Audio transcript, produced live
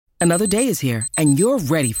Another day is here, and you're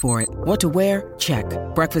ready for it. What to wear? Check.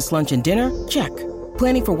 Breakfast, lunch, and dinner? Check.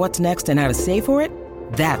 Planning for what's next and how to save for it?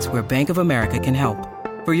 That's where Bank of America can help.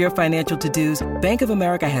 For your financial to-dos, Bank of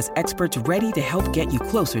America has experts ready to help get you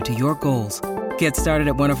closer to your goals. Get started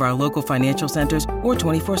at one of our local financial centers or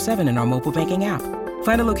 24/7 in our mobile banking app.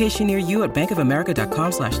 Find a location near you at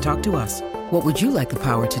bankofamerica.com/talktous. What would you like the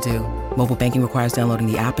power to do? Mobile banking requires downloading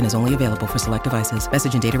the app and is only available for select devices.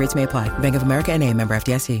 Message and data rates may apply. Bank of America N.A., member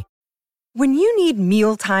FDIC. When you need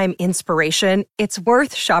mealtime inspiration, it's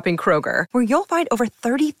worth shopping Kroger, where you'll find over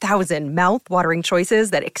 30,000 mouth-watering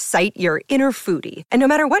choices that excite your inner foodie. And no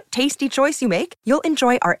matter what tasty choice you make, you'll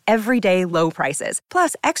enjoy our everyday low prices,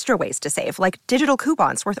 plus extra ways to save, like digital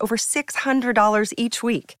coupons worth over $600 each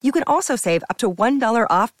week. You can also save up to $1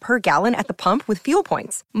 off per gallon at the pump with fuel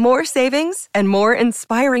points. More savings and more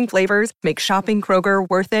inspiring flavors make shopping Kroger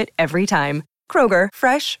worth it every time. Kroger,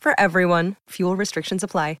 fresh for everyone. Fuel restrictions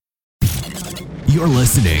apply. You're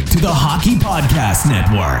listening to the Hockey Podcast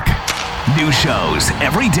Network. New shows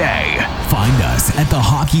every day. Find us at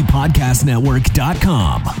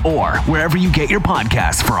thehockeypodcastnetwork.com or wherever you get your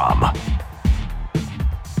podcasts from.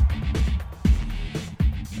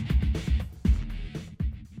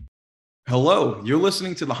 Hello, you're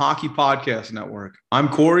listening to the Hockey Podcast Network. I'm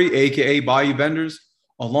Corey, a.k.a. Bayou Benders,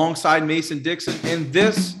 alongside Mason Dixon, and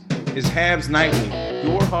this is Habs Nightly,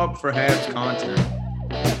 your hub for Habs content.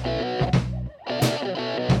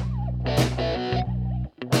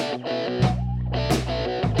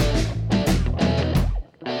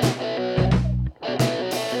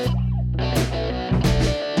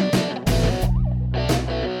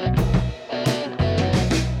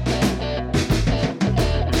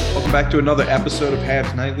 Back to another episode of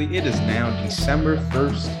Habs Nightly. It is now December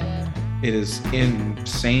 1st. It is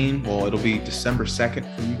insane. Well, it'll be December 2nd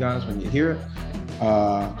for you guys when you hear it.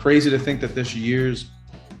 Crazy to think that this year's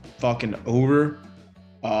fucking over.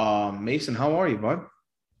 Mason, how are you, bud?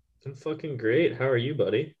 I'm fucking great. How are you,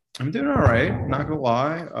 buddy? I'm doing all right. Not gonna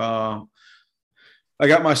lie. I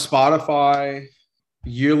got my Spotify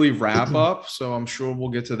yearly wrap up, so I'm sure we'll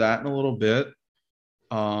get to that in a little bit.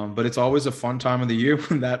 But it's always a fun time of the year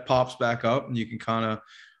when that pops back up and you can kind of,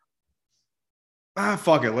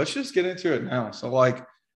 fuck it. Let's just get into it now. So like,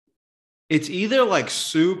 it's either like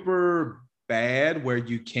super bad where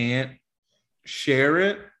you can't share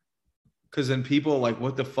it, because then people are like,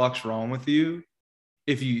 what the fuck's wrong with you?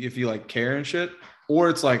 If you like care and shit, or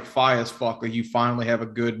it's like fire as fuck. Like you finally have a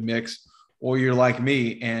good mix, or you're like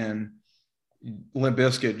me and Limp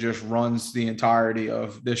Bizkit just runs the entirety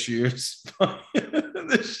of this year's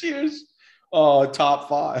top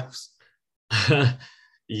fives.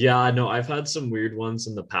 Yeah, no, I've had some weird ones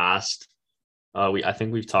in the past. I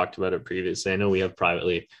think we've talked about it previously. I know we have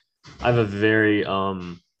privately. I have a very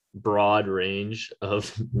broad range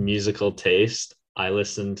of musical taste. I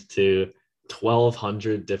listened to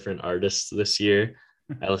 1,200 different artists this year.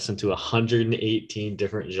 I listened to 118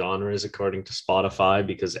 different genres according to Spotify,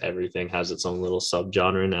 because everything has its own little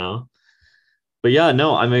subgenre now. But yeah,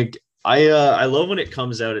 no, I mean, I love when it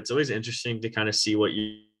comes out. It's always interesting to kind of see what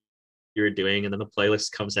you're doing, and then the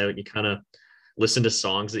playlist comes out and you kind of listen to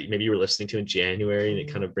songs that maybe you were listening to in January, and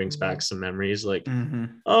it kind of brings back some memories like,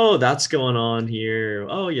 oh, that's going on here.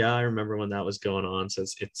 Oh yeah, I remember when that was going on. So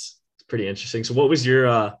it's pretty interesting. So what was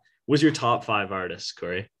your top 5 artists,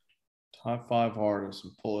 Corey? Top 5 artists.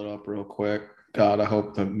 I'll pull it up real quick. God, I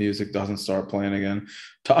hope the music doesn't start playing again.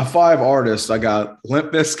 Top 5 artists. I got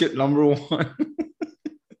Limp Bizkit number 1.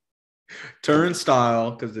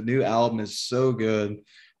 Turnstile, because the new album is so good.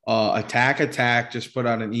 Attack just put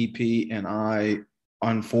out an EP, and I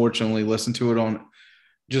unfortunately listened to it on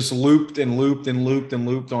just looped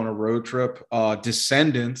on a road trip.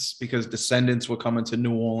 Descendants, because Descendants were coming to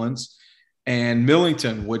New Orleans, and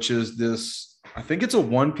Millington, which is this, I think it's a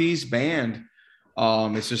one-piece band.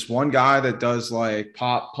 It's just one guy that does like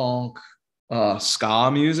pop punk, ska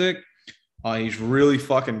music. He's really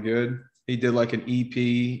fucking good. He did like an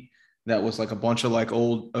EP that was like a bunch of like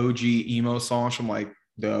old OG emo songs from like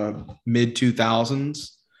the mid 2000s.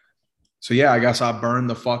 So yeah, I guess I burned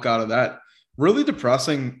the fuck out of that. Really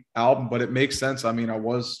depressing album, but it makes sense. I mean, I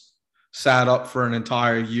was sat up for an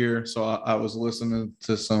entire year, so I was listening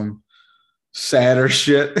to some sadder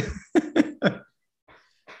shit. Fair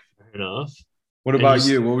enough. What about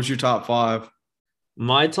you? What was your top 5?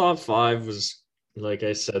 My top 5 was, like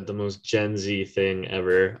I said, the most Gen Z thing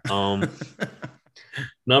ever.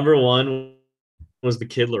 Number 1 was the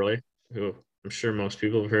Kid Laroi, who I'm sure most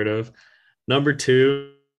people have heard of. Number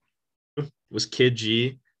 2 was Kid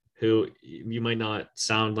G, who you might not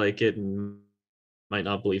sound like it and might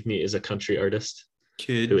not believe me, is a country artist.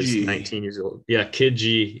 Kid who is G. 19 years old. Yeah, Kid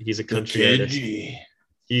G. He's a country Kid artist. G.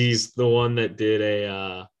 He's the one that did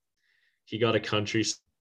he got a country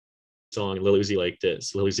song. Lil Uzi liked it.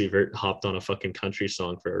 So Lil Uzi hopped on a fucking country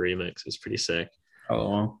song for a remix. It was pretty sick.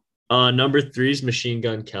 Oh. Number 3 is Machine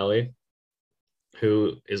Gun Kelly,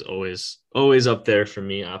 who is always up there for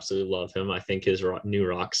me. Absolutely love him. I think his new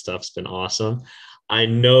rock stuff's been awesome. I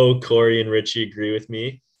know Corey and Richie agree with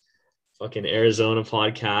me. Fucking Arizona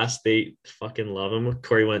podcast, they fucking love him.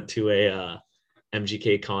 Corey went to a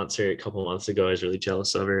MGK concert a couple months ago. I was really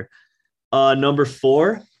jealous of her. Number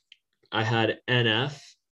 4, I had NF,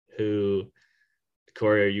 who,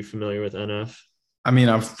 Corey, are you familiar with NF? I mean,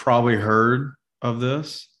 I've probably heard of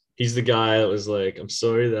this. He's the guy that was like, I'm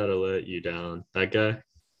sorry that I let you down. That guy?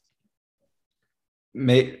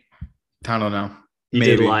 I don't know. He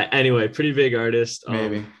did lie. Anyway, pretty big artist.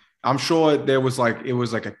 Maybe. I'm sure it was like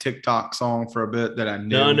a TikTok song for a bit that I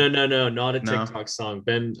knew. No, not a TikTok song.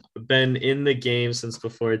 Been in the game since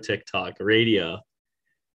before TikTok. Radio.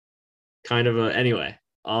 Kind of anyway.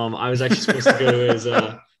 I was actually supposed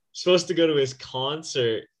to go to his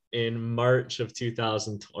concert in March of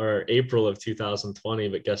 2000 or April of 2020,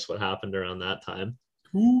 but guess what happened around that time?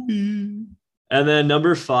 Ooh. And then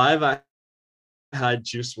number 5, I had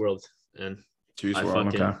Juice WRLD, and Juice I WRLD,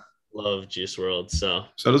 fucking okay. love Juice WRLD. So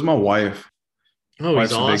does my wife. Oh,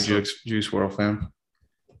 Wife's he's awesome. a big Juice WRLD fan.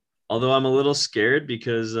 Although I'm a little scared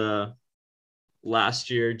because last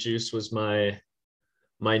year Juice was my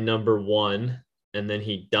number 1, and then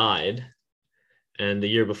he died. And the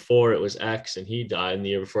year before it was X, and he died. And the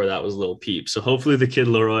year before that was Lil Peep. So hopefully the Kid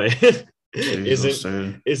Laroi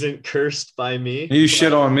isn't cursed by me. You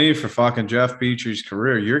shit on me for fucking Jeff Petry's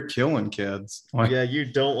career. You're killing kids. Yeah, you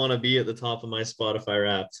don't want to be at the top of my Spotify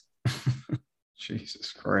Wrapped.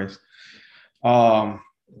 Jesus Christ. Yeah,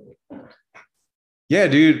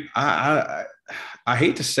 dude. I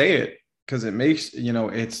hate to say it because it makes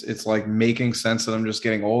it's like making sense that I'm just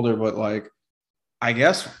getting older, but like I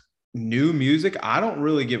guess new music I don't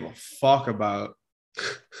really give a fuck about.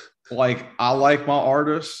 Like I like my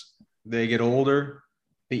artists, they get older,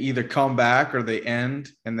 they either come back or they end,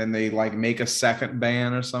 and then they like make a second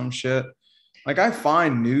band or some shit. Like I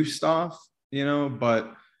find new stuff,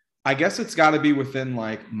 but I guess it's got to be within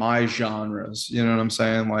like my genres, you know what I'm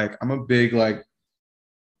saying? Like I'm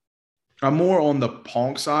more on the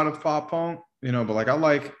punk side of pop punk, but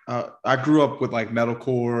like I grew up with like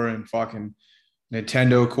metalcore and fucking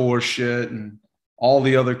Nintendo core shit and all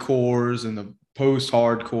the other cores and the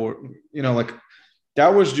post-hardcore, like that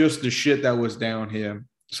was just the shit that was down here.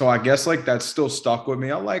 So I guess like that's still stuck with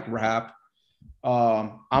me. I like rap. I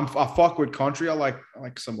fuck with country. I like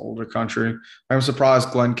some older country. I'm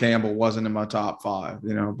surprised Glenn Campbell wasn't in my top 5,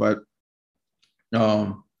 but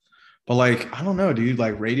like I don't know, dude.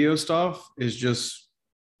 Like radio stuff is just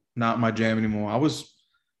not my jam anymore.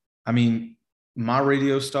 My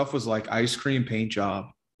radio stuff was like Ice Cream Paint Job,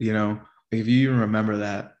 like if you even remember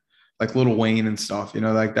that, like Lil Wayne and stuff,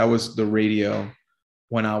 like that was the radio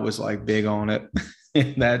when I was like big on it.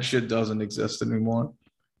 And that shit doesn't exist anymore.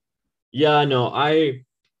 Yeah, no,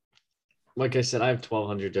 like I said, I have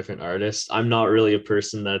 1,200 different artists. I'm not really a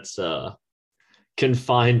person that's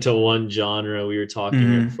confined to one genre. We were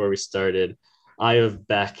talking before we started. I have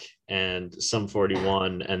Beck and Sum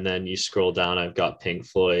 41, and then you scroll down, I've got Pink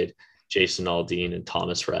Floyd, Jason Aldean, and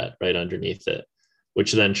Thomas Rhett right underneath it,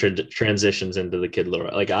 which then transitions into the Kid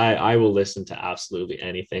Laroi. Like I will listen to absolutely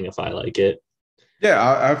anything if I like it.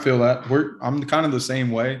 Yeah, I feel that. I'm kind of the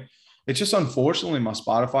same way. It's just unfortunately my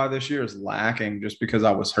Spotify this year is lacking just because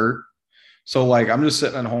I was hurt. So like I'm just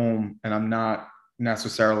sitting at home and I'm not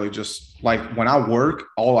necessarily just like when I work,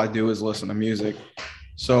 all I do is listen to music.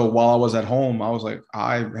 So while I was at home, I was like,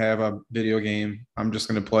 I have a video game. I'm just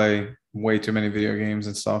going to play way too many video games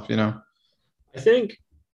and stuff, I think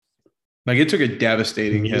like it took a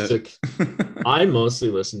devastating music. hit. I mostly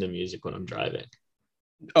listen to music when I'm driving.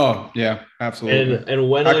 Oh yeah, absolutely. And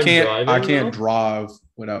when I can't drive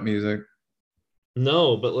without music.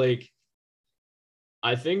 No, but like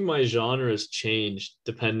I think my genre has changed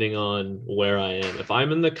depending on where I am. If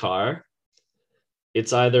I'm in the car,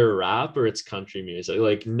 it's either rap or it's country music.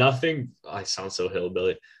 Like nothing, I sound so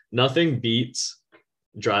hillbilly. Nothing beats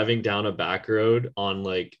driving down a back road on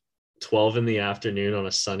like 12 in the afternoon on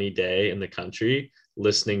a sunny day in the country,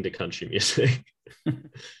 listening to country music.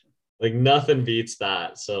 Like nothing beats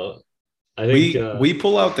that. So I think we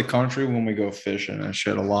pull out the country when we go fishing and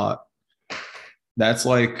shit a lot. That's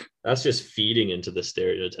just feeding into the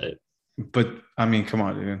stereotype. But I mean, come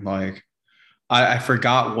on, dude. Like I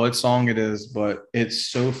forgot what song it is, but it's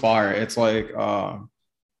so fire. It's like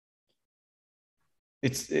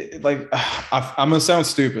like I'm gonna sound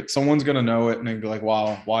stupid. Someone's gonna know it and then be like,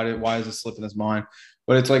 "Wow, why is this slipping his mind?"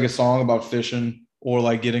 But it's like a song about fishing or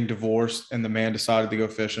like getting divorced, and the man decided to go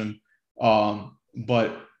fishing.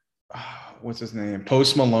 But what's his name?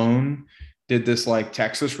 Post Malone did this like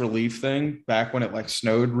Texas relief thing back when it like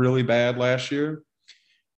snowed really bad last year,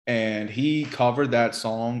 and he covered that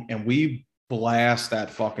song, and we blast that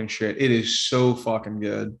fucking shit. It is so fucking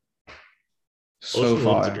good. So Post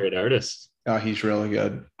Malone's a fire. great artist. Oh, he's really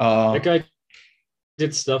good. That guy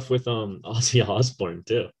did stuff with Ozzy Osbourne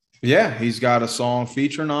too. Yeah, he's got a song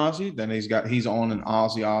featuring Ozzy. Then he's on an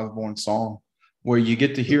Ozzy Osbourne song where you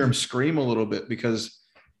get to hear him scream a little bit because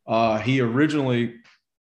he originally,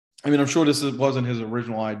 I mean, I'm sure wasn't his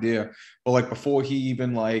original idea, but like before he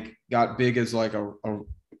even like got big as like a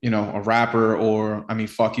a rapper, or I mean,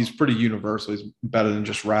 fuck, he's pretty universal. He's better than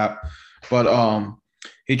just rap. But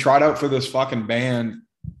he tried out for this fucking band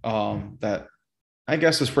that I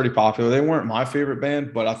guess is pretty popular. They weren't my favorite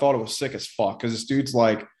band, but I thought it was sick as fuck because this dude's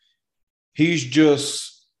like, he's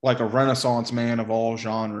just like a renaissance man of all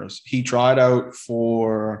genres. He tried out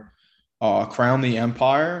for Crown the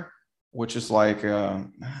Empire, which is like, I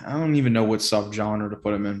don't even know what subgenre to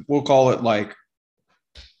put him in. We'll call it like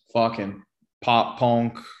fucking pop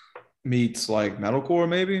punk meets like metalcore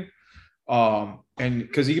maybe. And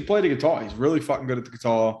because he can play the guitar. He's really fucking good at the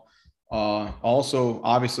guitar. Also,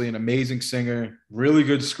 obviously an amazing singer, really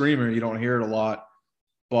good screamer. You don't hear it a lot,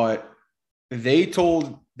 but they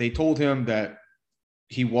told him that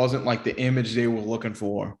he wasn't like the image they were looking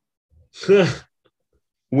for,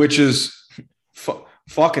 which is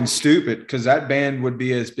fucking stupid because that band would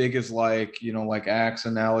be as big as like, like Axe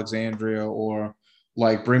and Alexandria or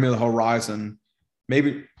like Bring Me the Horizon.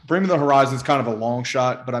 Maybe Bring Me the Horizon is kind of a long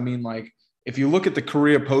shot, but I mean, like, if you look at the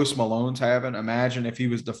career Post Malone's having, imagine if he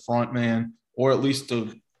was the front man or at least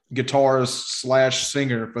the guitarist /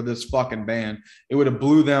 singer for this fucking band. It would have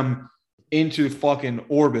blew them into fucking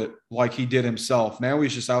orbit like he did himself. Now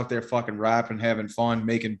he's just out there fucking rapping, having fun,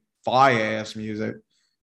 making fire-ass music,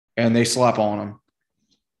 and they slap on him.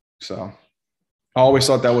 So I always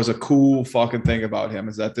thought that was a cool fucking thing about him,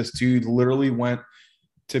 is that this dude literally went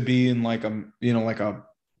to be in like a, like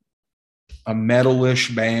a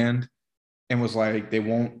metal-ish band and was like, they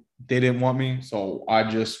didn't want me. So I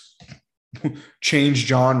just changed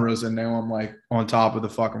genres and now I'm like on top of the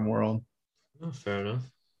fucking world. Oh, fair enough.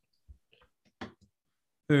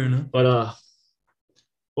 But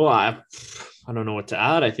well, I don't know what to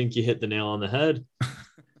add. I think you hit the nail on the head.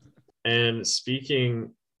 And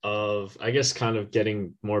speaking of, I guess, kind of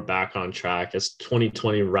getting more back on track as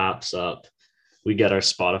 2020 wraps up, we get our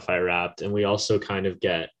Spotify Wrapped, and we also kind of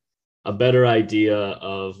get a better idea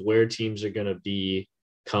of where teams are going to be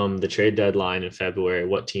come the trade deadline in February,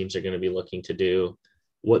 what teams are going to be looking to do,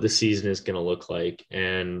 what the season is going to look like.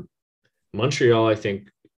 And Montreal, I think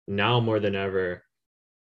now more than ever,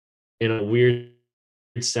 in a weird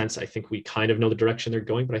sense, I think we kind of know the direction they're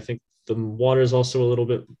going, but I think the water is also a little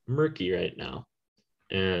bit murky right now.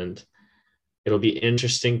 And it'll be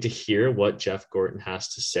interesting to hear what Jeff Gorton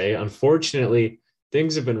has to say. Unfortunately,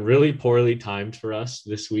 things have been really poorly timed for us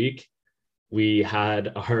this week. We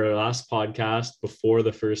had our last podcast before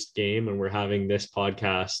the first game, and we're having this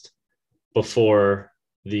podcast before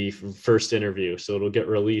the first interview. So it'll get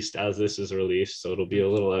released as this is released. So it'll be a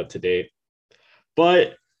little out to date.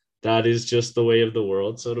 But that is just the way of the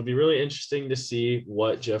world. So it'll be really interesting to see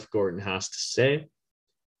what Jeff Gorton has to say.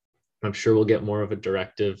 I'm sure we'll get more of a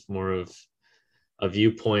directive, more of a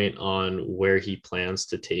viewpoint on where he plans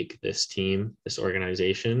to take this team, this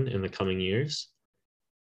organization in the coming years.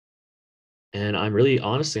 And I'm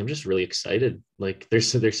just really excited. Like there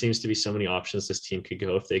seems to be so many options this team could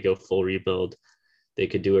go. If they go full rebuild, they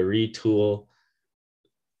could do a retool.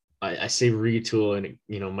 I say retool and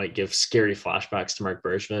it, might give scary flashbacks to Marc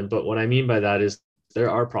Bergevin. But what I mean by that is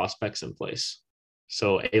there are prospects in place.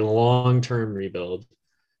 So a long-term rebuild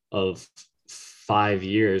of 5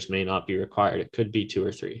 years may not be required. It could be 2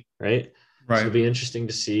 or 3, right? Right. So it'll be interesting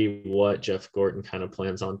to see what Jeff Gorton kind of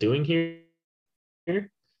plans on doing here.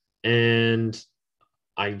 And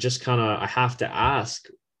I have to ask,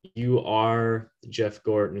 you are Jeff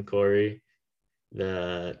Gorton, Corey.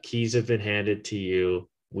 The keys have been handed to you.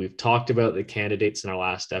 We've talked about the candidates in our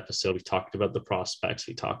last episode. We've talked about the prospects.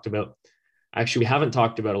 We haven't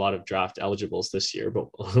talked about a lot of draft eligibles this year, but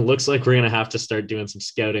it looks like we're going to have to start doing some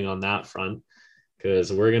scouting on that front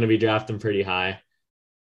because we're going to be drafting pretty high.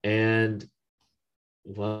 And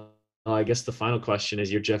well, I guess the final question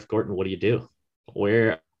is, you're Jeff Gorton. What do you do?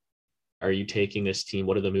 Where are you taking this team?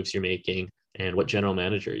 What are the moves you're making? And what general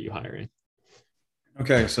manager are you hiring?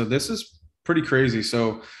 Okay, so this is pretty crazy.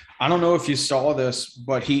 So I don't know if you saw this,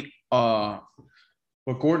 but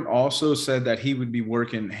but Gordon also said that he would be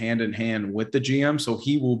working hand in hand with the GM. So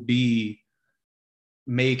he will be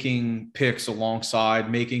making picks alongside,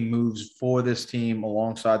 making moves for this team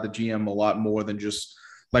alongside the GM a lot more than just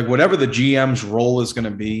like whatever the GM's role is going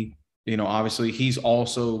to be. Obviously he's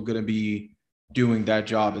also going to be doing that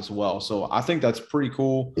job as well. So I think that's pretty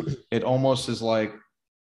cool. It almost is like,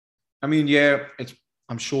 I mean, yeah,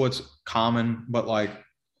 I'm sure it's common, but like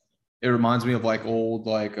it reminds me of like old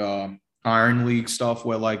like Iron League stuff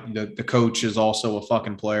where like the coach is also a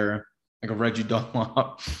fucking player, like a Reggie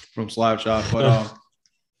Dunlop from Slapshot. But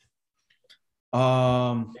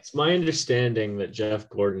it's my understanding that Jeff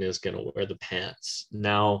Gordon is going to wear the pants.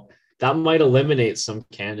 Now, that might eliminate some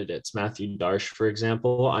candidates. Matthew Darsh, for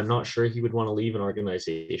example, I'm not sure he would want to leave an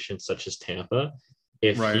organization such as Tampa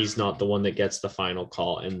if he's not the one that gets the final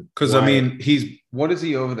call. And because I mean, what is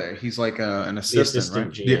he over there? He's like an assistant, right?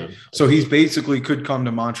 GM. Yeah. So he's basically could come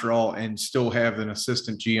to Montreal and still have an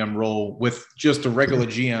assistant GM role with just a regular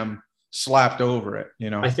GM slapped over it.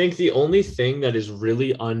 I think the only thing that is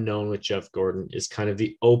really unknown with Jeff Gordon is kind of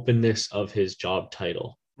the openness of his job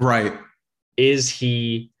title. Right. Is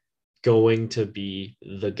he going to be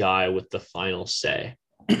the guy with the final say?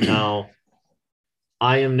 Now,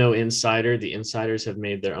 I am no insider. The insiders have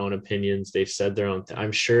made their own opinions. They've said their own thing.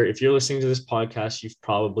 I'm sure if you're listening to this podcast, you've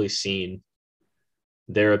probably seen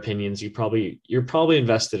their opinions. You're probably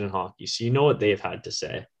invested in hockey, so you know what they've had to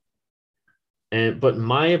say. But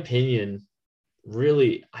my opinion,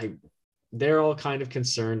 really, they're all kind of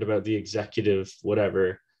concerned about the executive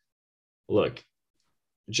whatever. Look,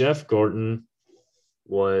 Jeff Gordon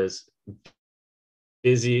was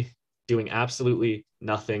busy doing absolutely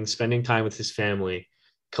nothing, spending time with his family,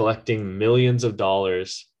 collecting millions of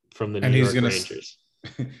dollars from the New York Rangers.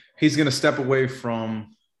 He's going to step away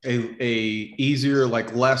from a easier,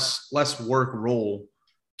 like less work role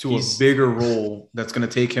to a bigger role that's going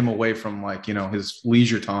to take him away from like, his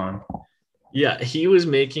leisure time. Yeah, he was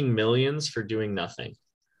making millions for doing nothing.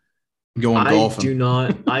 Going golfing.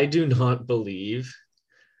 I do not believe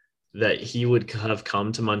that he would have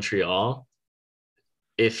come to Montreal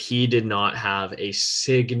if he did not have a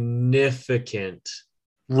significant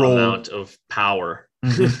amount of power.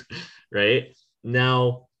 Right?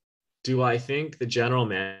 Now, do I think the general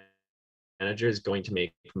manager is going to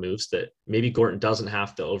make moves that maybe Gordon doesn't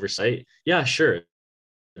have to oversight? Yeah, sure.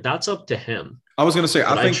 That's up to him. I was going to say,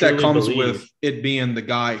 I think that comes with it being the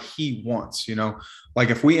guy he wants, like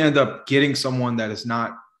if we end up getting someone that is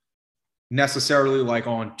not necessarily like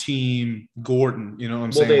on team Gordon, you know what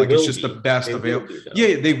I'm saying? Like it's just the best available.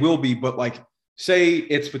 Yeah, they will be. But like, say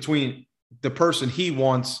it's between the person he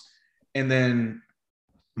wants and then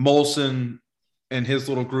Molson and his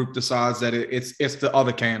little group decides that it's the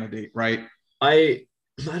other candidate, right? I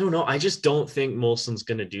don't know. I just don't think Molson's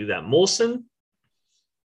going to do that. Molson,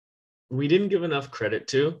 we didn't give enough credit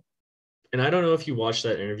to. And I don't know if you watched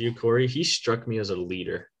that interview, Corey. He struck me as a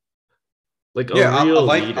leader. Like I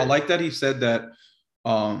like that he said that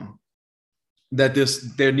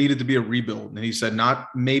there needed to be a rebuild. And he said not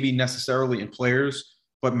maybe necessarily in players,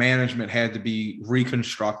 but management had to be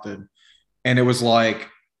reconstructed. And it was like,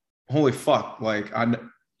 holy fuck. Like,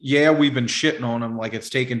 we've been shitting on him. Like it's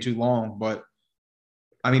taken too long, but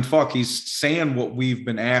I mean, fuck, he's saying what we've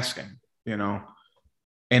been asking,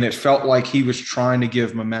 and it felt like he was trying to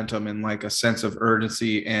give momentum and like a sense of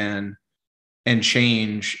urgency and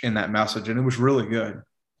change in that message. And it was really good.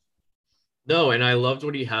 No, and I loved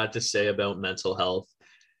what he had to say about mental health.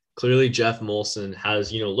 Clearly, Jeff Molson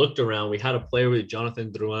has, looked around. We had a player with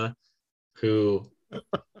Jonathan Drouin who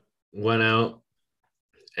went out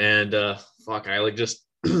and I like just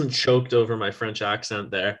choked over my French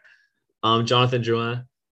accent there. Jonathan Drouin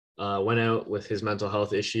went out with his mental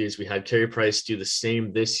health issues. We had Carey Price do the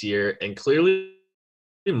same this year. And clearly,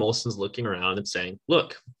 Molson's looking around and saying,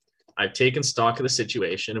 look, I've taken stock of the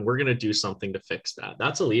situation and we're going to do something to fix that.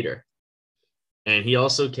 That's a leader. And he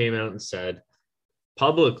also came out and said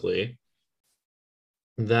publicly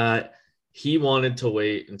that he wanted to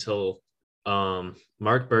wait until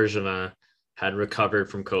Marc Bergevin had recovered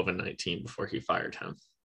from COVID-19 before he fired him.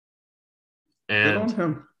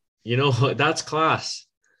 And, that's class.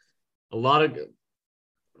 A lot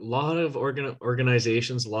of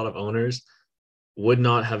organizations, a lot of owners would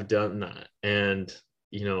not have done that. And,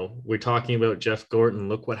 we're talking about Jeff Gordon.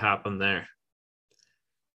 Look what happened there.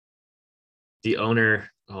 The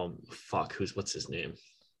owner, what's his name?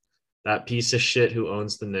 That piece of shit who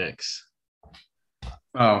owns the Knicks.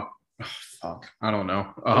 Oh, fuck. I don't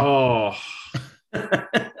know.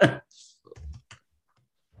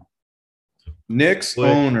 Knicks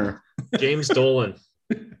owner. James Dolan.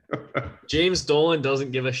 James Dolan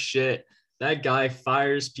doesn't give a shit. That guy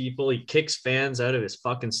fires people. He kicks fans out of his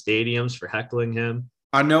fucking stadiums for heckling him.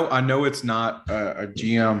 I know it's not a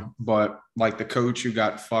GM, but like the coach who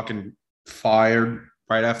got fucking fired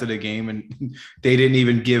right after the game, and they didn't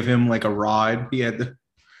even give him like a ride. He had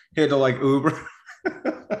to like Uber.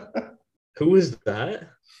 Who was that?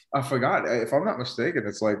 I forgot. If I'm not mistaken,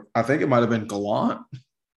 it's like I think it might have been Gallant.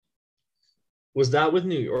 Was that with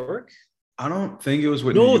New York? I don't think it was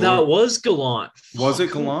with. No, that was Gallant. Was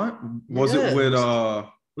it Gallant? Was it with?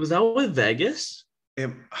 Was that with Vegas?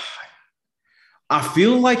 I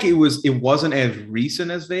feel like it was. It wasn't as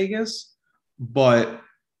recent as Vegas, but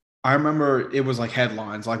I remember it was like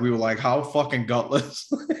headlines. Like we were like, "How fucking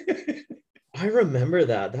gutless." I remember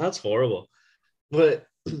that. That's horrible. But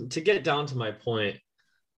to get down to my point,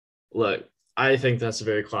 look, I think that's a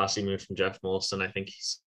very classy move from Jeff Molson. I think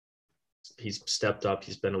he's stepped up.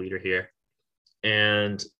 He's been a leader here.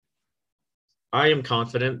 And I am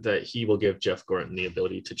confident that he will give Jeff Gorton the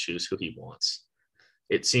ability to choose who he wants.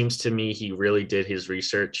 It seems to me he really did his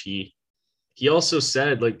research. He also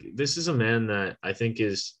said, like, this is a man that I think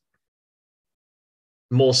is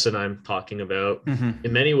Molson I'm talking about,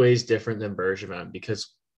 in many ways different than Bergevin,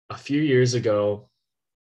 because a few years ago,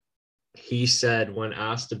 he said, when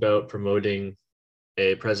asked about promoting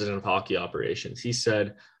a president of hockey operations, he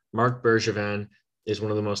said, Marc Bergevin is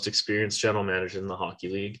one of the most experienced general managers in the hockey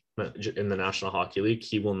league, in the National Hockey League.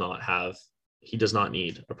 He does not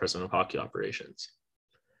need a president of hockey operations.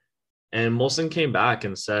 And Molson came back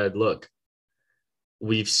and said, look,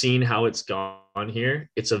 we've seen how it's gone here.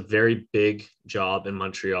 It's a very big job in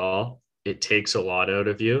Montreal. It takes a lot out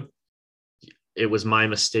of you. It was my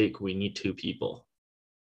mistake. We need two people.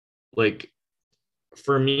 Like,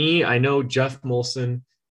 for me, I know Jeff Molson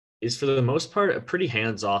is, for the most part, a pretty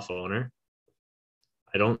hands-off owner.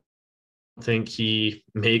 I don't think he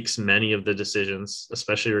makes many of the decisions,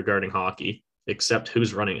 especially regarding hockey, except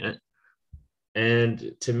who's running it.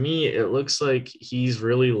 And to me, it looks like he's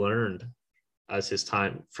really learned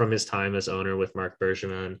from his time as owner with Marc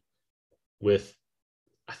Bergevin,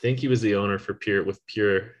 I think he was the owner for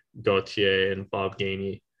Pierre Gauthier and Bob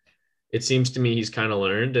Gainey. It seems to me he's kind of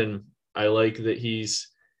learned, and I like that he's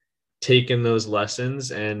taken those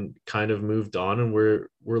lessons and kind of moved on, and we're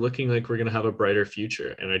looking like we're going to have a brighter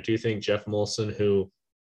future. And I do think Jeff Molson, who,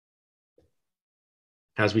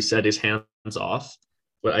 as we said, is hands off,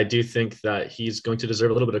 but I do think that he's going to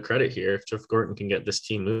deserve a little bit of credit here if Jeff Gorton can get this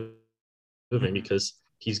team moving, because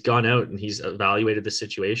he's gone out and he's evaluated the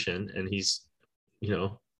situation, and he's,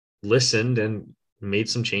 listened and made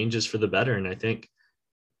some changes for the better. And I think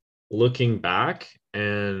looking back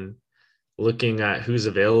and looking at who's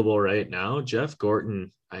available right now, Jeff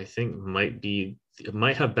Gorton, I think might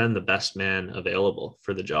have been the best man available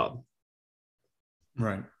for the job.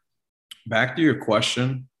 Right. Back to your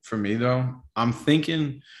question for me, though, I'm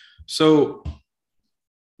thinking, so,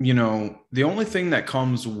 the only thing that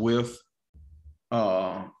comes with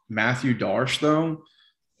Matthew Darche, though,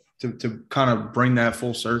 to kind of bring that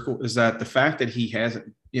full circle, is that the fact that he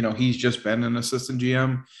hasn't, he's just been an assistant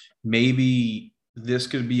GM, maybe this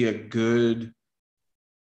could be a good,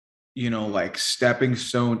 like stepping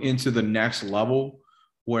stone into the next level.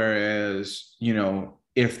 Whereas,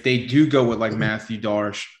 if they do go with like Matthew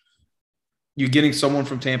Darche, you're getting someone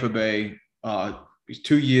from Tampa Bay, he's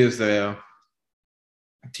 2 years there.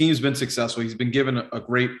 Team's been successful. He's been given a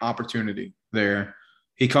great opportunity there.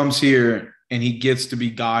 He comes here and he gets to be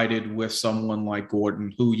guided with someone like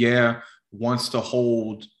Gorton, who, wants to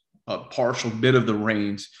hold a partial bit of the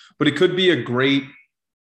reins, but it could be a great,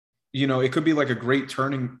 it could be like a great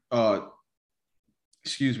turning, a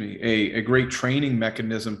great training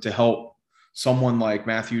mechanism to help someone like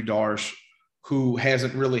Matthew Darche, who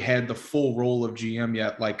hasn't really had the full role of GM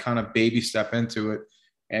yet, like kind of baby step into it.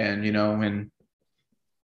 And,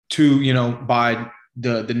 by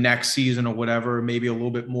the next season or whatever, maybe a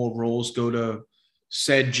little bit more roles go to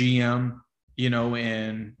said GM,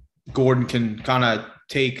 and Gorton can kind of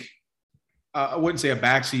take, I wouldn't say a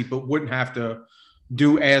backseat, but wouldn't have to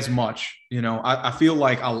do as much. I feel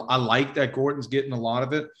like I like that Gorton's getting a lot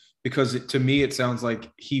of it, because to me, it sounds like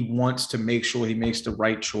he wants to make sure he makes the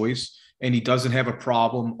right choice, and he doesn't have a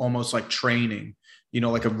problem almost like training,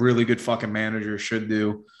 like a really good fucking manager should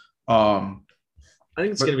do. I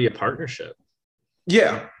think it's going to be a partnership.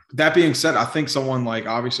 Yeah. That being said, I think someone like,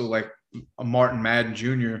 obviously, like a Martin Madden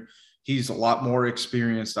Jr., he's a lot more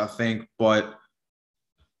experienced, I think, but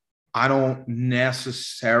I don't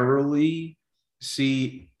necessarily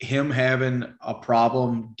see him having a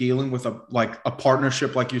problem dealing with a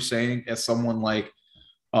partnership, like you're saying, as someone like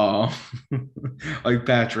uh, like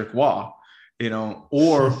Patrick Waugh,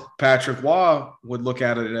 or Patrick Waugh would look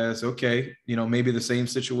at it as, okay, maybe the same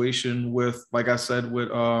situation with, like I said,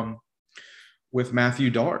 with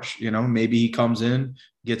Matthew Darsh. Maybe he comes in,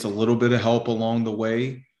 gets a little bit of help along the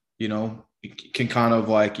way, can kind of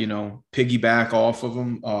like, piggyback off of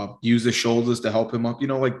him, use the shoulders to help him up,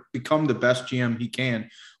 like become the best GM he can.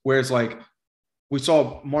 Whereas like we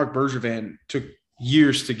saw Mark Bergevin took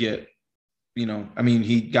years to get,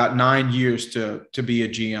 he got 9 years to be a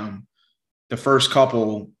GM. The first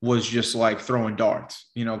couple was just like throwing darts,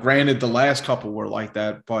 granted the last couple were like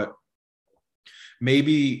that, but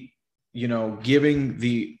maybe, giving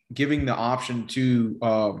the option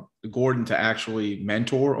to Gordon to actually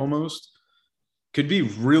mentor almost could be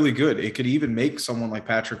really good. It could even make someone like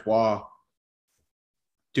Patrick Waugh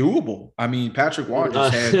doable. I mean, Patrick Waugh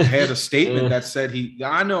just had a statement that said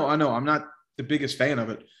I know, I'm not the biggest fan of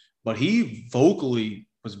it, but he vocally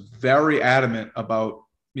was very adamant about,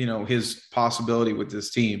 his possibility with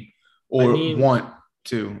this team or want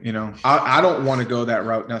to, I don't want to go that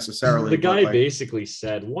route necessarily. The guy basically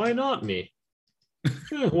said, why not me?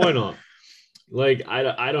 Why not? Like,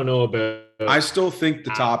 I don't know about. I still think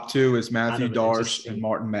the top two is Matthew Darsh and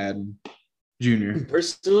Martin Madden Jr.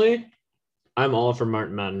 Personally, I'm all for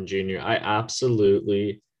Martin Madden Jr. I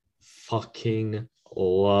absolutely fucking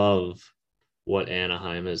love what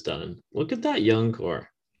Anaheim has done. Look at that young core.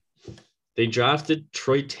 They drafted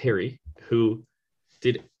Troy Terry, who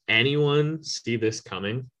did anyone see this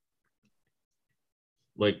coming?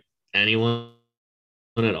 Like anyone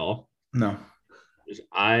at all? No.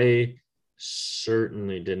 I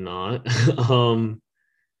certainly did not.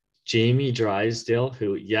 Jamie Drysdale,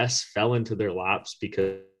 who, yes, fell into their laps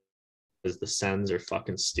because the Sens are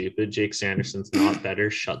fucking stupid. Jake Sanderson's not better.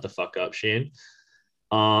 Shut the fuck up, Shane.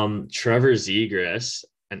 Trevor Zegras,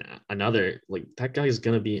 and another, like, that guy's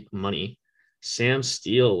going to be money. Sam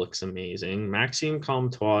Steele looks amazing. Maxime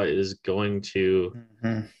Comtois is going to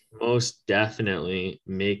most definitely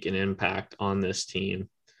make an impact on this team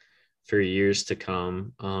for years to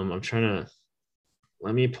come.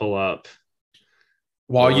 Let me pull up.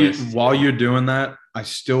 While you're doing that, I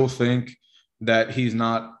still think that he's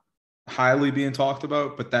not highly being talked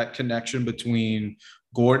about, but that connection between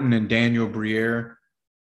Gordon and Daniel Briere,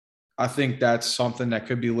 I think that's something that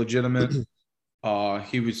could be legitimate.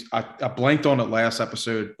 I blanked on it last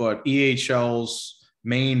episode, but EHL's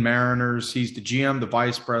Maine Mariners, he's the GM, the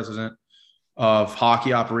vice president of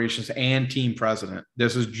hockey operations and team president.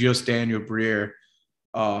 This is just Daniel Briere.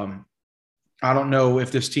 I don't know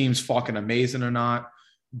if this team's fucking amazing or not,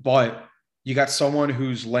 but you got someone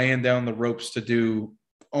who's laying down the ropes to do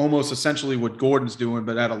almost essentially what Gordon's doing,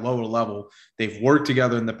 but at a lower level. They've worked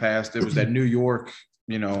together in the past. It was that New York,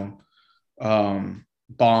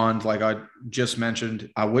 bond, like I just mentioned.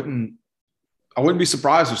 I wouldn't be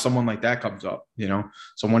surprised if someone like that comes up,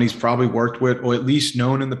 someone he's probably worked with or at least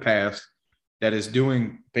known in the past that is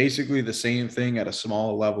doing basically the same thing at a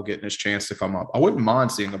smaller level, getting his chance to come up. I wouldn't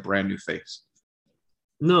mind seeing a brand new face.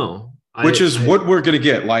 No. Which is what we're going to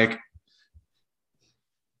get. Like,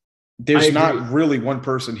 there's not really one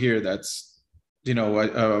person here that's,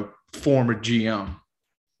 a former GM.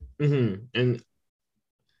 Mm-hmm. And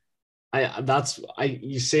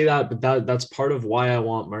you say that, but that's part of why I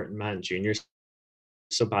want Martin Madden Jr.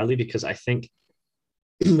 so badly, because I think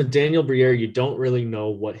with Daniel Briere, you don't really know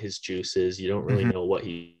what his juice is. You don't really know what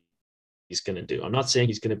he's going to do. I'm not saying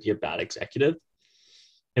he's going to be a bad executive.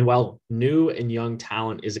 And while new and young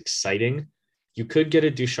talent is exciting, you could get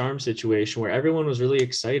a Ducharme situation where everyone was really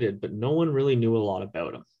excited, but no one really knew a lot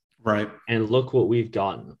about him. Right. And look what we've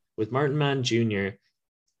gotten with Martin Madden Jr.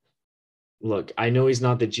 Look, I know he's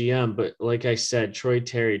not the GM, but like I said, Troy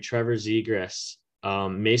Terry, Trevor Zegras,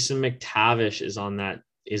 Mason McTavish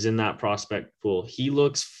is in that prospect pool. He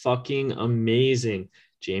looks fucking amazing.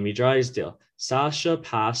 Jamie Drysdale. Sasha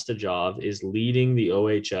Pastujov is leading the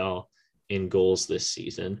OHL in goals this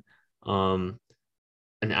season. An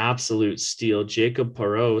absolute steal. Jacob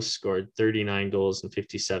Perreault scored 39 goals in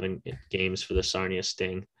 57 games for the Sarnia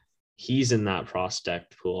Sting. He's in that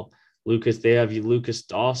prospect pool. They have Lucas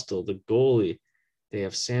Dostal, the goalie. They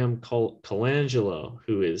have Sam Colangelo,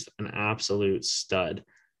 who is an absolute stud.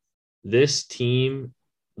 This team,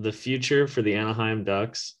 the future for the Anaheim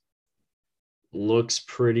Ducks, looks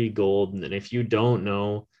pretty golden. And if you don't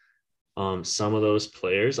know some of those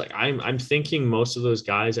players, like I'm thinking most of those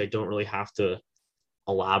guys I don't really have to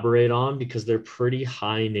elaborate on because they're pretty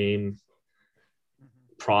high name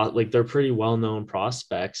they're pretty well-known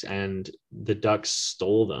prospects, and the Ducks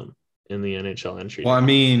stole them in the NHL entry. Well, I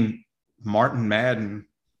mean, Martin Madden,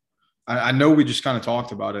 I know we just kind of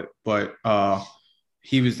talked about it, but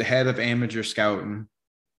he was the head of amateur scouting.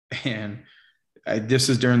 And this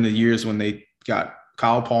is during the years when they got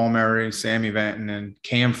Kyle Palmieri, Sammy Vatanen,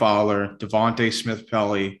 Cam Fowler, Devontae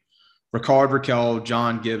Smith-Pelly, Ricard Raquel,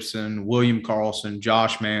 John Gibson, William Karlsson,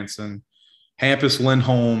 Josh Manson, Hampus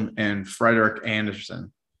Lindholm, and Frederick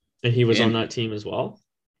Anderson. And he was on that team as well?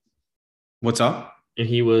 What's up? And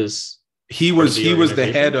he was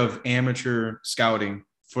the head of amateur scouting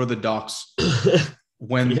for the Ducks. That's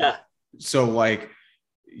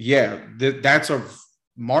a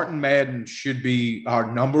Martin Madden should be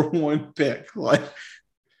our number one pick. Like,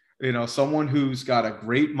 someone who's got a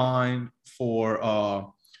great mind for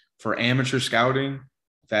amateur scouting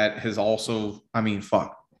that has also,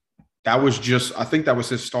 that was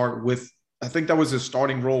his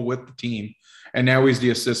starting role with the team. And now he's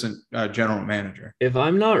the assistant general manager. If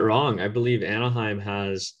I'm not wrong, I believe Anaheim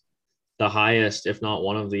has the highest, if not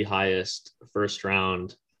one of the highest, first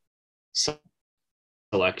round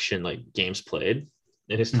selection, like games played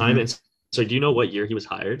in his time. And so do you know what year he was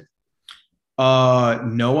hired?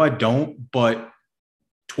 No, I don't. But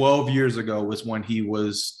 12 years ago was when he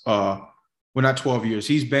was, not 12 years.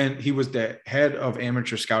 He was the head of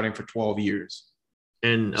amateur scouting for 12 years.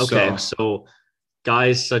 And okay, so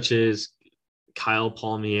guys such as Kyle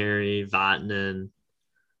Palmieri, Vatanen,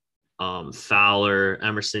 Fowler,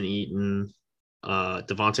 Emerson Eaton,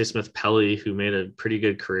 Devontae Smith-Pelly, who made a pretty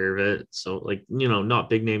good career of it. So, not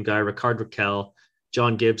big name guy. Ricard Raquel,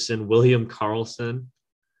 John Gibson, William Karlsson.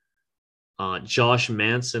 Josh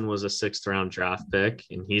Manson was a 6th round draft pick,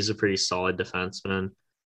 and he's a pretty solid defenseman.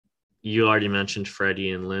 You already mentioned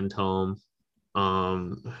Freddie and Lindholm.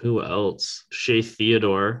 Who else? Shea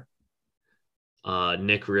Theodore,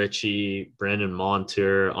 Nick Ritchie, Brandon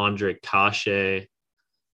Montour, Andre Cachet.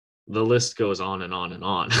 The list goes on and on and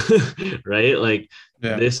on, right? Like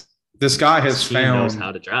this guy knows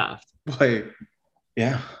how to draft. Like,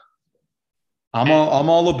 yeah, I'm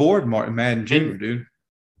all aboard Martin Madden Jr., dude.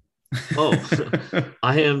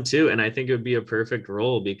 I am too, and I think it would be a perfect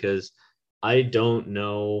role because I don't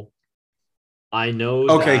know. I know.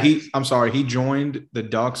 Okay, he joined the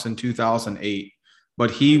Ducks in 2008,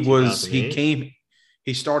 but he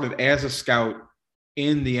started as a scout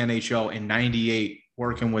in the NHL in 98,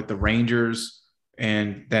 working with the Rangers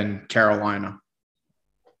and then Carolina.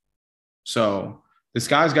 So this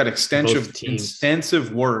guy's got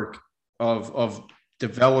extensive work of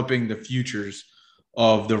developing the futures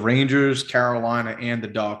of the Rangers, Carolina, and the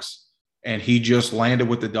Ducks. And he just landed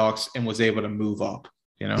with the Ducks and was able to move up,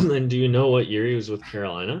 And do you know what year he was with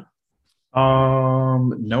Carolina?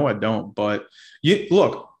 No, I don't. But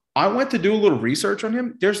look, I went to do a little research on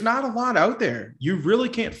him. There's not a lot out there. You really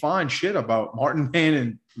can't find shit about Martin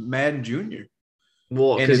Madden Jr.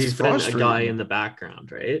 Well, because he's been a guy in the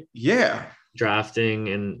background, right? Yeah. Drafting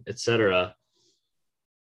and etc.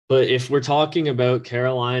 But if we're talking about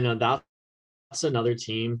Carolina, that's another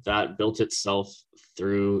team that built itself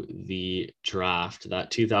through the draft.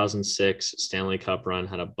 That 2006 Stanley Cup run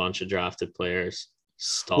had a bunch of drafted players.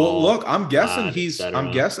 Well, look, I'm guessing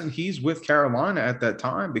he's with Carolina at that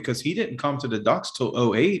time because he didn't come to the Ducks till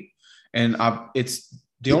 2008. And it's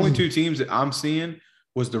the only two teams that I'm seeing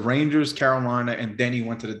was the Rangers, Carolina, and then he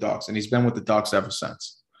went to the Ducks, and he's been with the Ducks ever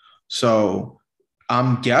since. So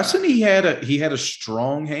I'm guessing he had a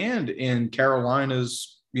strong hand in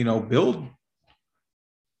Carolina's, build.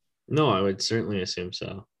 No, I would certainly assume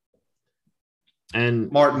so.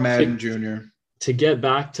 And Martin Madden Jr. To get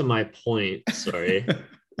back to my point, sorry.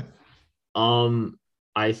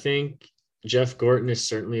 I think Jeff Gorton is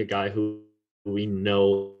certainly a guy who we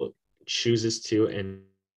know chooses to and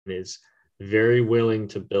is very willing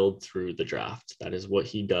to build through the draft. That is what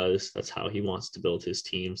he does. That's how he wants to build his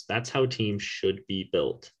teams. That's how teams should be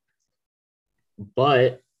built.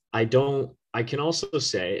 But I can also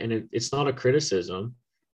say, and it's not a criticism,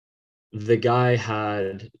 the guy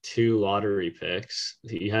had 2 lottery picks.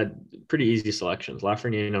 He had pretty easy selections.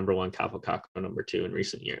 Lafreniere number 1, Kaapo Kakko number 2 in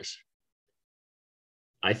recent years.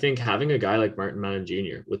 I think having a guy like Martin Madden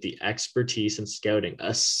Jr. with the expertise in scouting,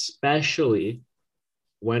 especially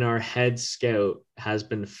when our head scout has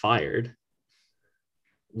been fired,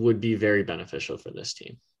 would be very beneficial for this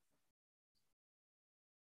team.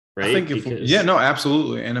 Right? I think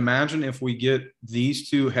absolutely. And imagine if we get these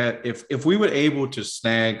two if we were able to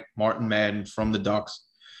snag Martin Madden from the Ducks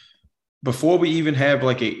before we even have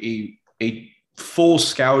like a full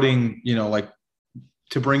scouting, like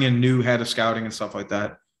to bring in new head of scouting and stuff like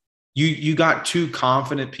that. You got 2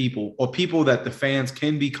 confident people or people that the fans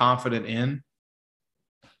can be confident in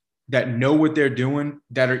that know what they're doing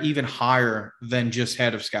that are even higher than just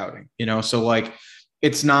head of scouting, So like,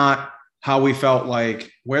 it's not how we felt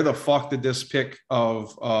like, where the fuck did this pick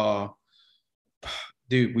of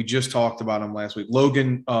dude, we just talked about him last week.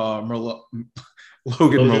 Logan Merlot.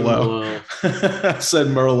 Logan Merlot. I said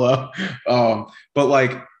Merlot. But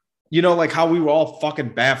like, like how we were all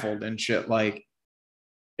fucking baffled and shit. Like,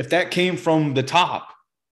 if that came from the top,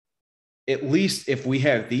 at least if we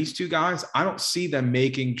have these two guys, I don't see them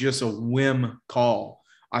making just a whim call.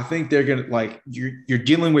 I think they're gonna, like, you're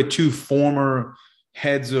dealing with two former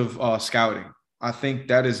heads of scouting. I think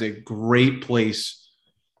that is a great place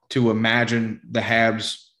to imagine the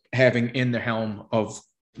Habs having in the helm of,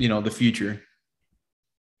 the future.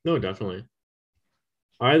 No, definitely.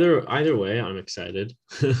 Either way, I'm excited.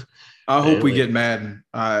 I hope we get Madden.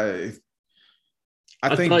 I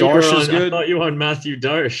think Darsh is good. I thought you were on Matthew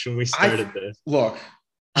Darsh when we started this. Look,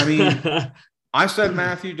 I mean, I said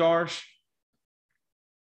Matthew Darsh,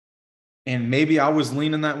 and maybe I was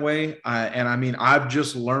leaning that way. I've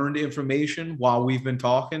just learned information while we've been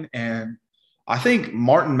talking, and I think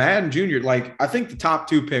Martin Madden Jr. Like, I think the top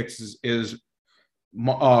two picks is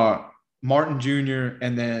Martin Jr.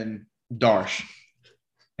 and then Darsh,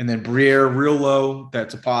 and then Briere real low.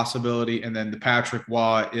 That's a possibility, and then the Patrick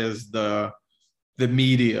Waugh is the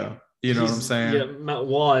media. You know what I'm saying? Yeah, Matt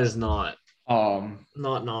Waugh is not an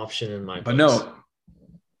option in my books. But no,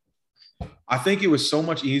 I think it was so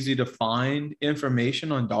much easier to find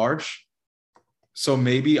information on Darsh. So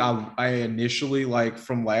maybe I initially, like,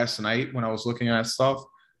 from last night when I was looking at stuff,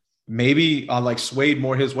 maybe I like swayed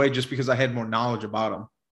more his way just because I had more knowledge about him.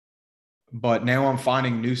 But now I'm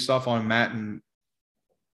finding new stuff on Matt and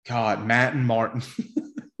Martin.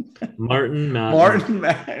 Martin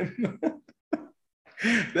Madden.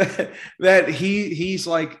 that he's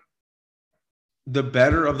like the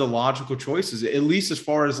better of the logical choices, at least as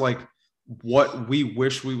far as like what we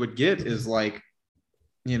wish we would get is like,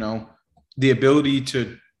 the ability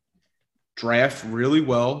to draft really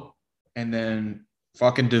well and then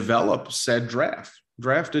fucking develop said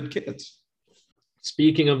drafted kids.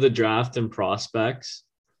 Speaking of the draft and prospects,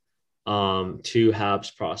 two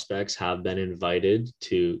Habs prospects have been invited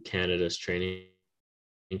to Canada's training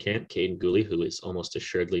camp. Caden Gooley, who is almost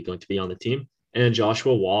assuredly going to be on the team, and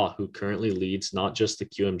Joshua Waugh, who currently leads not just the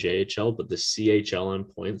QMJHL, but the CHL in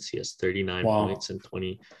points. He has 39 points in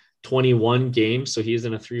 21 games. So he's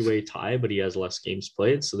in a three-way tie, but he has less games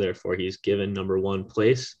played. So therefore he's given number one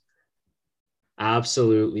place.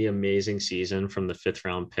 Absolutely amazing season from the 5th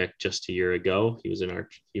round pick just a year ago. He was in our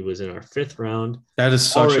 5th round. That is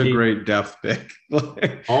such a great depth pick.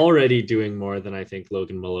 Already doing more than I think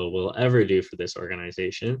Logan Merlot will ever do for this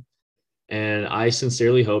organization. And I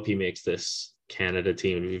sincerely hope he makes this Canada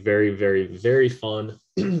team. It'd be very, very, very fun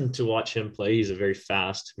to watch him play. He's a very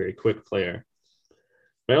fast, very quick player.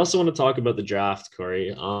 But I also want to talk about the draft,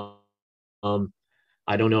 Corey.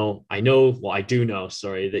 I do know,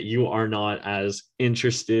 that you are not as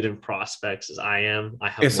interested in prospects as I am.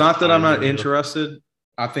 It's not that I'm not interested.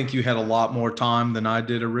 I think you had a lot more time than I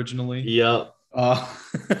did originally. Yep.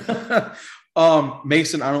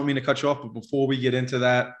 Mason, I don't mean to cut you off, but before we get into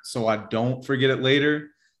that, so I don't forget it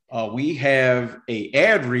later, we have a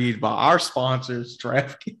ad read by our sponsors,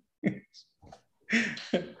 DraftKings.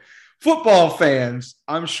 Football fans,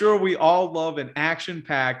 I'm sure we all love an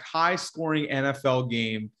action-packed, high-scoring NFL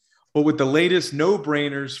game, but with the latest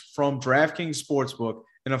no-brainers from DraftKings Sportsbook,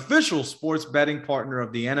 an official sports betting partner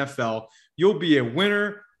of the NFL, you'll be a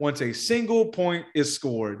winner once a single point is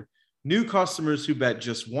scored. New customers who bet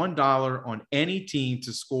just $1 on any team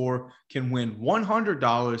to score can win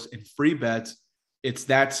 $100 in free bets. It's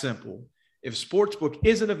that simple. If Sportsbook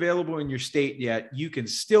isn't available in your state yet, you can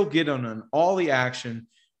still get on all the action.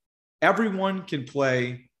 Everyone can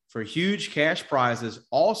play for huge cash prizes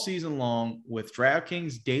all season long with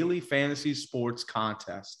DraftKings daily fantasy sports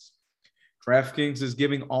contests. DraftKings is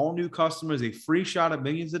giving all new customers a free shot at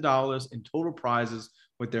millions of dollars in total prizes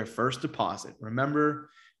with their first deposit. Remember,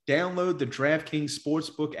 download the DraftKings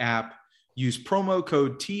Sportsbook app, use promo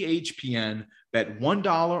code THPN, bet $1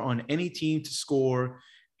 on any team to score,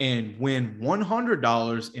 and win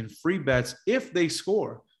 $100 in free bets if they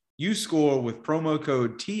score. You score with promo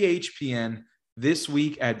code THPN this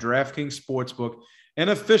week at DraftKings Sportsbook, an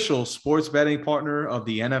official sports betting partner of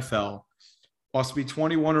the NFL. Must be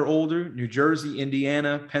 21 or older, New Jersey,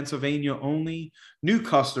 Indiana, Pennsylvania only, new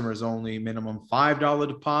customers only, minimum $5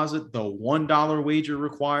 deposit, the $1 wager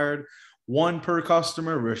required, one per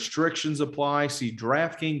customer, restrictions apply. See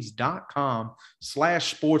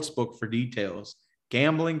DraftKings.com/sportsbook for details.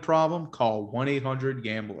 Gambling problem? Call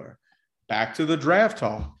 1-800-GAMBLER. Back to the draft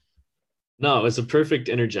talk. No, it's a perfect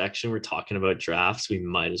interjection. We're talking about drafts. We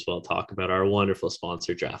might as well talk about our wonderful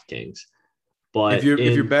sponsor, DraftKings. But if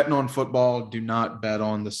you're betting on football, do not bet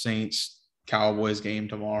on the Saints Cowboys game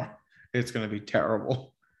tomorrow. It's going to be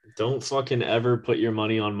terrible. Don't fucking ever put your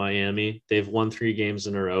money on Miami. They've won 3 games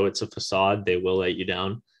in a row. It's a facade. They will let you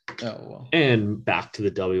down. Oh, well. And back to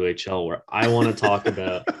the WHL, where I want to talk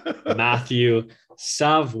about Matthew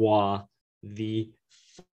Savoie, the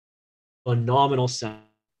phenomenal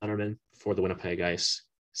centerman for the Winnipeg Ice.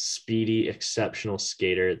 Speedy, exceptional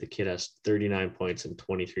skater. The kid has 39 points in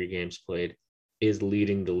 23 games played, is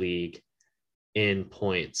leading the league in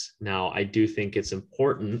points. Now, I do think it's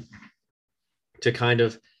important to kind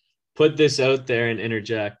of put this out there and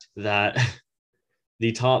interject that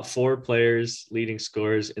the top 4 players leading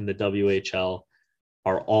scorers in the WHL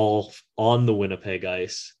are all on the Winnipeg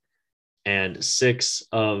Ice, and 6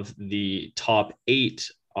 of the top 8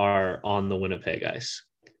 are on the Winnipeg Ice.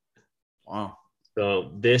 Wow.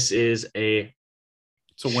 So this is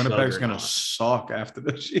So Winnipeg's going to suck after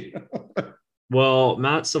this year. Well,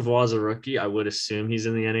 Matt Savoie is a rookie. I would assume he's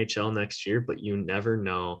in the NHL next year, but you never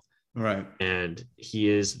know. Right. And he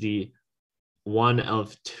is the one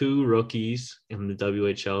of 2 rookies in the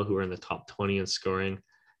WHL who are in the top 20 in scoring.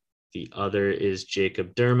 The other is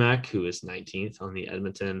Jacob Dermack, who is 19th on the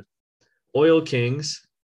Edmonton Oil Kings,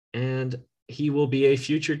 and he will be a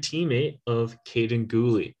future teammate of Caden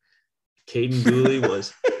Gooley. Caden Gooley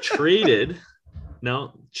was traded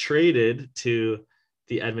to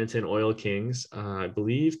the Edmonton Oil Kings, I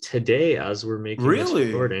believe today, as we're making this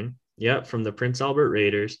recording. Yep, from the Prince Albert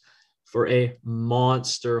Raiders for a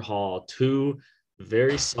monster haul. 2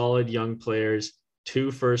 very solid young players,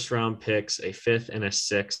 2 first-round picks, a 5th and a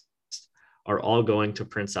 6th, are all going to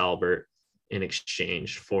Prince Albert in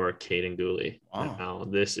exchange for Caden Gooley. Wow. Now,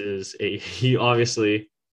 this is obviously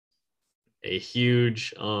a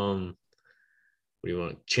huge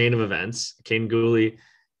chain of events. Caden Gooley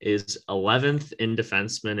is 11th in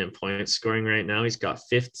defenseman in point scoring right now. He's got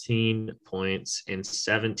 15 points in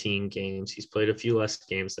 17 games. He's played a few less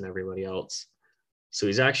games than everybody else. So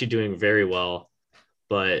he's actually doing very well,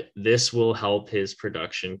 but this will help his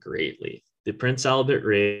production greatly. The Prince Albert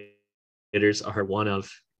Raiders are one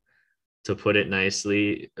of, to put it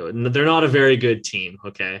nicely, they're not a very good team,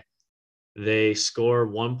 okay? They score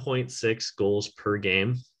 1.6 goals per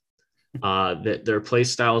game. Their play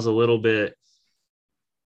style is a little bit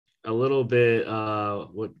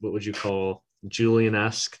what would you call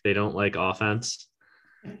Julian-esque. They don't like offense.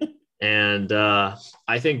 And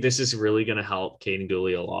I think this is really going to help Caden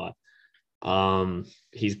Gooley a lot.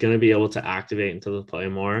 He's going to be able to activate into the play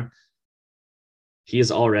more. He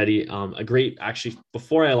is already actually,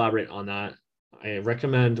 before I elaborate on that, I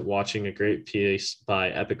recommend watching a great piece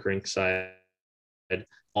by Epic Rinkside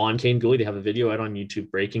on Caden Gooley. They have a video out on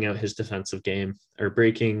YouTube breaking out his defensive game, or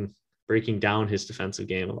breaking down his defensive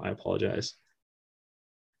game. I apologize.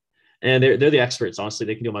 And they're the experts. Honestly,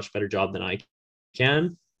 they can do a much better job than I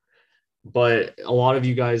can. But a lot of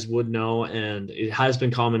you guys would know, and it has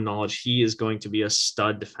been common knowledge, he is going to be a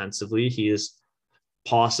stud defensively. He is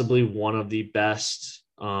possibly one of the best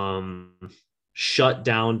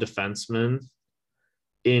shutdown defensemen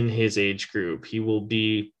in his age group. He will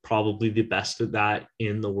be probably the best at that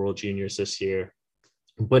in the World Juniors this year.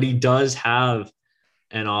 But he does have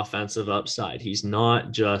an offensive upside. He's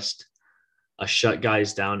not just a shut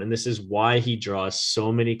guys down. And this is why he draws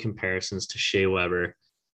so many comparisons to Shea Weber.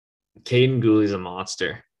 Caden Gooley's a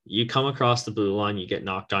monster. You come across the blue line, you get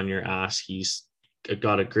knocked on your ass. He's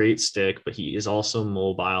got a great stick, but he is also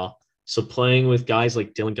mobile. So playing with guys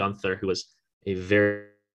like Dylan Gunther, who was a very,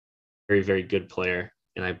 very, very good player,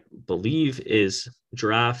 and I believe was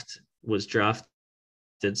drafted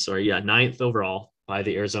 9th overall by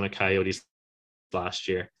the Arizona Coyotes last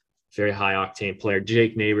year. Very high octane player.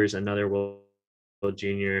 Jake Neighbors, another World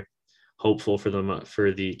Junior, hopeful for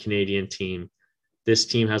the Canadian team. This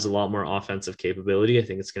team has a lot more offensive capability. I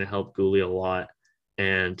think it's going to help Gooley a lot.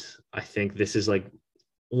 And I think this is like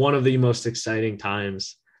one of the most exciting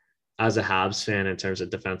times as a Habs fan in terms of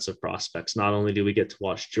defensive prospects. Not only do we get to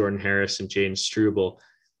watch Jordan Harris and Jaden Struble,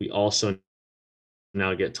 we also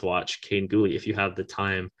now get to watch Caden Gooley if you have the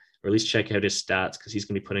time, or at least check out his stats, because he's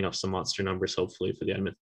going to be putting up some monster numbers, hopefully, for the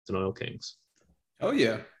Edmonton Oil Kings. Oh,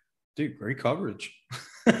 yeah. Dude, great coverage.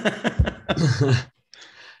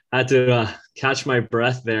 I had to catch my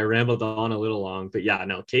breath there, rambled on a little long. But yeah,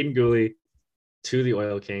 no, Caden Gooley to the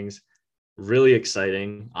Oil Kings, really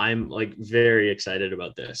exciting. I'm like very excited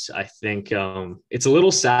about this. I think it's a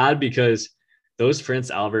little sad because those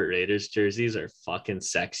Prince Albert Raiders jerseys are fucking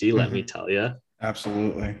sexy, let me tell you.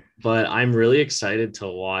 Absolutely. But I'm really excited to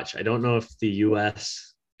watch. I don't know if the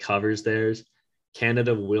US covers theirs.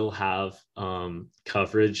 Canada will have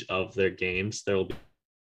coverage of their games. There will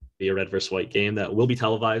be a red versus white game that will be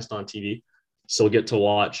televised on TV. So we'll get to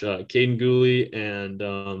watch Caden Gooley and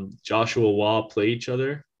Joshua Waugh play each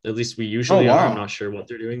other. At least we usually are. I'm not sure what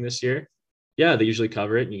they're doing this year. Yeah, they usually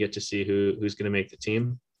cover it, and you get to see who's going to make the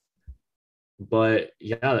team. But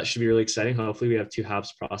yeah, that should be really exciting. Hopefully we have two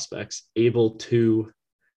Habs prospects able to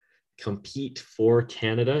compete for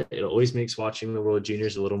Canada. It always makes watching the World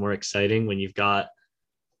Juniors a little more exciting when you've got,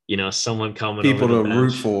 someone coming people over the to bench.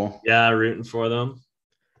 root for. Yeah, rooting for them.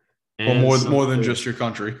 And well, more than just your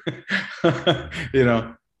country.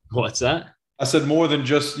 What's that? I said more than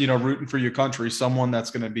just, rooting for your country, someone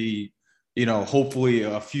that's going to be, hopefully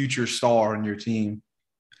a future star in your team.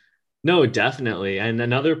 No, definitely. And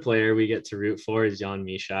another player we get to root for is Jan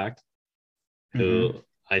Mysak, who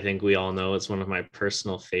I think we all know is one of my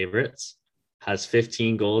personal favorites. Has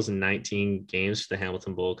 15 goals in 19 games for the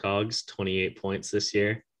Hamilton Bulldogs, 28 points this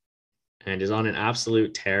year, and is on an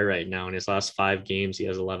absolute tear right now. In his last 5 games, he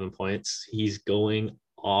has 11 points. He's going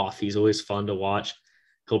off. He's always fun to watch.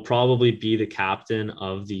 He'll probably be the captain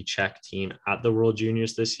of the Czech team at the World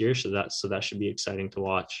Juniors this year, so that should be exciting to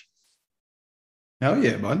watch. Hell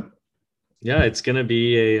yeah, bud. Yeah, it's going to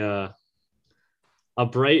be a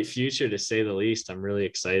bright future, to say the least. I'm really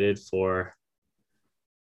excited for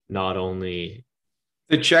not only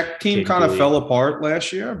the Czech team kind of fell apart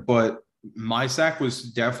last year, but Mysak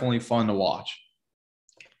was definitely fun to watch.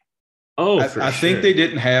 Oh, I think they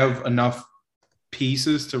didn't have enough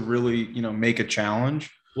pieces to really, make a challenge.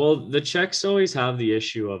 Well, the Czechs always have the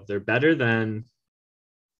issue of they're better than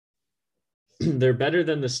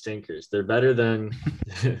the stinkers. They're better than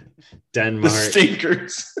Denmark. The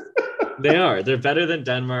stinkers. They are. They're better than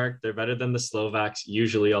Denmark. They're better than the Slovaks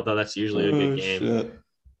usually, although that's usually a good game. Shit.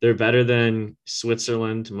 They're better than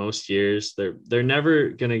Switzerland most years. They're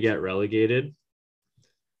never going to get relegated.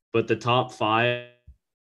 But the top 5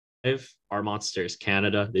 are monsters: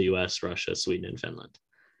 Canada, the US, Russia, Sweden, and Finland.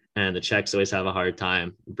 And the Czechs always have a hard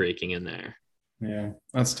time breaking in there. Yeah,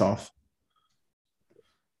 that's tough.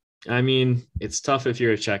 I mean, it's tough if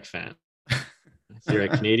you're a Czech fan. If you're a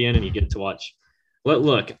Canadian and you get to watch.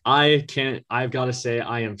 Look, I've got to say,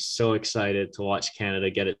 I am so excited to watch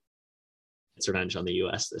Canada get its revenge on the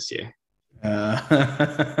US this year.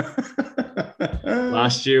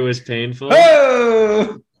 Last year was painful.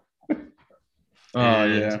 Oh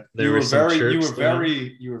yeah. You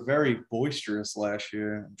were very boisterous last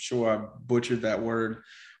year. I'm sure I butchered that word,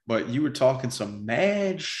 but you were talking some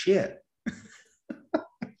mad shit.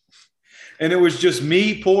 And it was just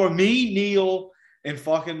poor me, Neil, and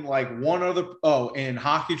fucking like one other. Oh, and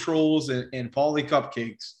Hockey Trolls and Paulie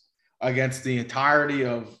Cupcakes against the entirety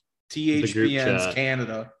of THPN's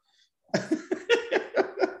Canada.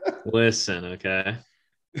 Listen, okay.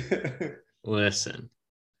 Listen.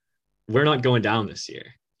 We're not going down this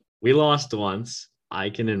year. We lost once. I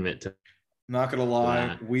can admit to. Not gonna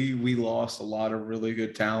lie, we lost a lot of really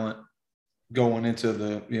good talent going into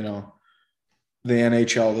the the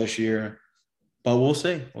NHL this year. But we'll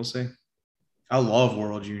see. I love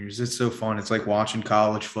World Juniors. It's so fun. It's like watching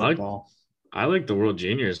college football. I like the World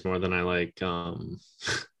Juniors more than I like the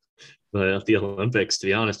Olympics, to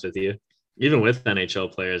be honest with you. Even with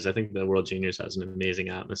NHL players, I think the World Juniors has an amazing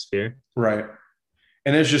atmosphere. Right.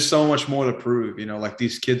 And there's just so much more to prove. Like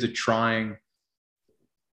these kids are trying.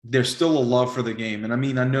 There's still a love for the game. And I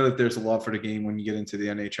mean, I know that there's a love for the game when you get into the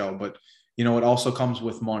NHL, but it also comes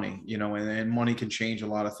with money, and money can change a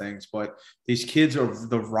lot of things. But these kids are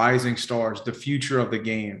the rising stars, the future of the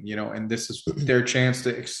game, and this is their chance to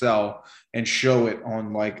excel and show it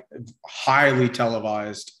on like highly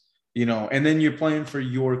televised, and then you're playing for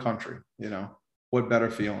your country, what better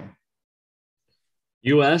feeling?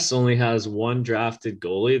 US only has one drafted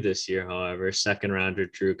goalie this year, however, second rounder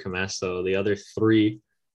Drew Commesso. The other 3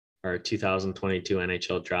 are 2022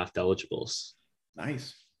 NHL draft eligibles.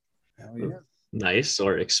 Nice. Hell yeah. Nice,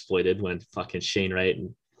 or exploited when fucking Shane Wright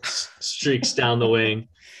streaks down the wing.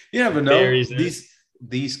 You never know.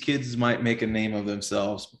 These kids might make a name of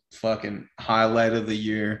themselves. Fucking highlight of the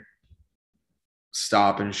year.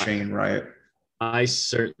 Stopping Shane Wright. I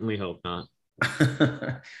certainly hope not.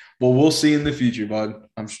 Well, we'll see in the future, bud.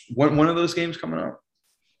 When are those games coming up?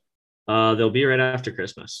 They'll be right after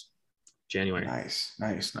Christmas, January. Nice.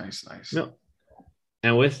 No.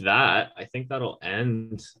 And with that, I think that'll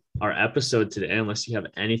end our episode today, unless you have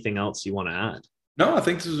anything else you want to add. No, I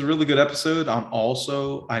think this is a really good episode.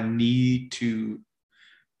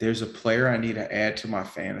 There's a player I need to add to my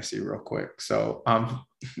fantasy real quick. So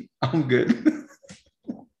I'm good.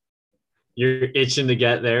 You're itching to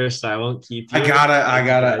get there, so I won't keep you. I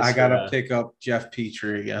gotta pick up Jeff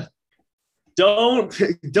Petrie again. Don't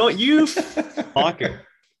you fucker.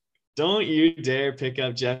 Don't you dare pick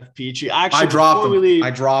up Jeff Petrie. Actually, I dropped him. leave,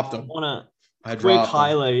 I dropped him.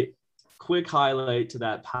 Quick highlight to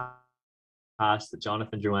that pass that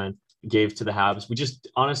Jonathan Drouin gave to the Habs. We just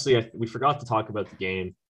honestly, we forgot to talk about the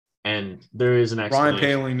game, and there is an explanation.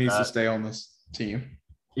 Ryan Poehling needs to stay on this team.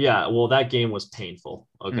 Yeah, well, that game was painful.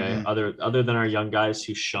 Okay, other than our young guys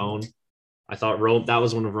who shone, I thought that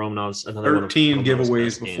was one of Romanov's 13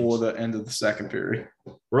 giveaways before the end of the second period.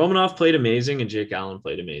 Romanov played amazing, and Jake Allen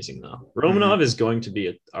played amazing though. Romanov is going to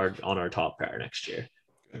be on our top pair next year.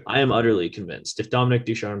 I am utterly convinced. If Dominic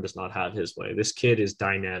Ducharme does not have his way, this kid is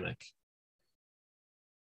dynamic.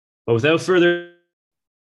 But without further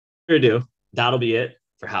ado, that'll be it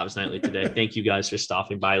for Habs Nightly today. Thank you guys for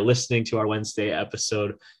stopping by, listening to our Wednesday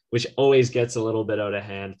episode, which always gets a little bit out of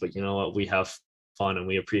hand, but you know what? We have fun and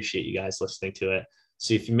we appreciate you guys listening to it.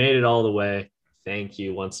 So if you made it all the way, thank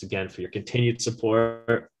you once again for your continued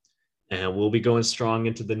support. And we'll be going strong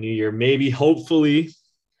into the new year. Maybe, hopefully,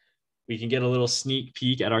 we can get a little sneak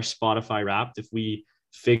peek at our Spotify Wrapped if we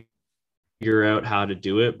figure out how to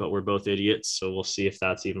do it, but we're both idiots, so we'll see if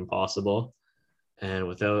that's even possible. And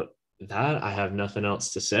without that, I have nothing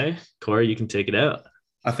else to say. Corey, you can take it out.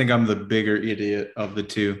 I think I'm the bigger idiot of the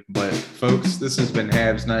two, but folks, this has been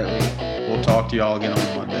Habs Nightly. We'll talk to y'all again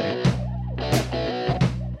on Monday.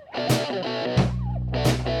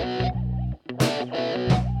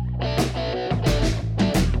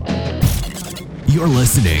 You're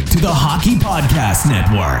listening to the Hockey Podcast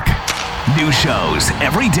Network. New shows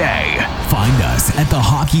every day. Find us at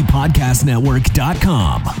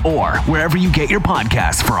thehockeypodcastnetwork.com or wherever you get your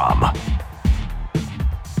podcasts from.